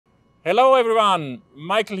Hello everyone,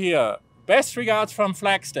 Michael here. Best regards from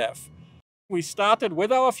Flagstaff. We started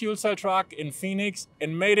with our fuel cell truck in Phoenix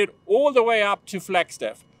and made it all the way up to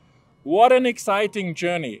Flagstaff. What an exciting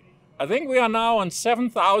journey. I think we are now on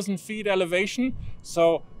 7,000 feet elevation,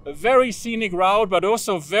 so a very scenic route, but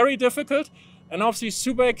also very difficult and obviously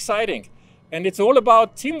super exciting. And it's all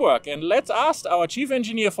about teamwork. And let's ask our chief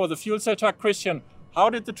engineer for the fuel cell truck, Christian, how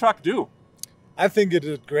did the truck do? I think it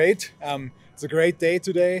did great. It's a great day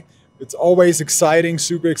today. It's always exciting,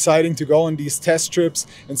 super exciting to go on these test trips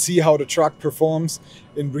and see how the truck performs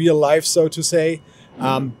in real life, so to say.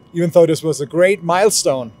 Even though this was a great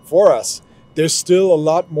milestone for us, there's still a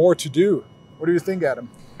lot more to do. What do you think, Adam?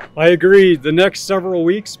 I agree. The next several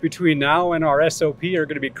weeks between now and our SOP are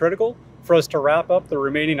going to be critical for us to wrap up the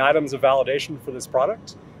remaining items of validation for this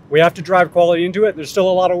product. We have to drive quality into it. There's still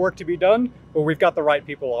a lot of work to be done, but we've got the right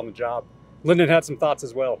people on the job. Lyndon had some thoughts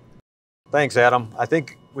as well. Thanks, Adam. I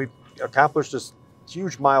think we've accomplished this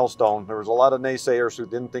huge milestone. There was a lot of naysayers who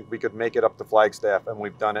didn't think we could make it up to Flagstaff, and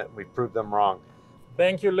we've done it. We've proved them wrong.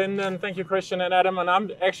 Thank you, Lyndon. Thank you, Christian and Adam. And I'm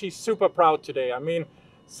actually super proud today. I mean,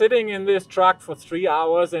 sitting in this truck for 3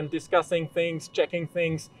 hours and discussing things, checking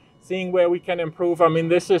things, seeing where we can improve. I mean,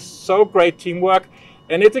 this is so great teamwork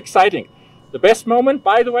and it's exciting. The best moment,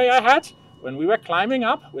 by the way, I had when we were climbing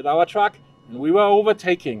up with our truck and we were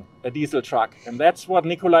overtaking a diesel truck. And that's what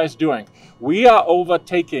Nikola is doing. We are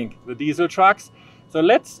overtaking the diesel trucks. So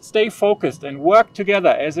let's stay focused and work together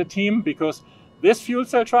as a team, because this fuel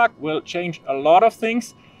cell truck will change a lot of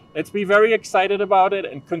things. Let's be very excited about it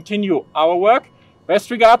and continue our work.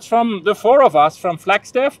 Best regards from the 4 of us from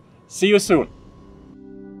Flagstaff. See you soon.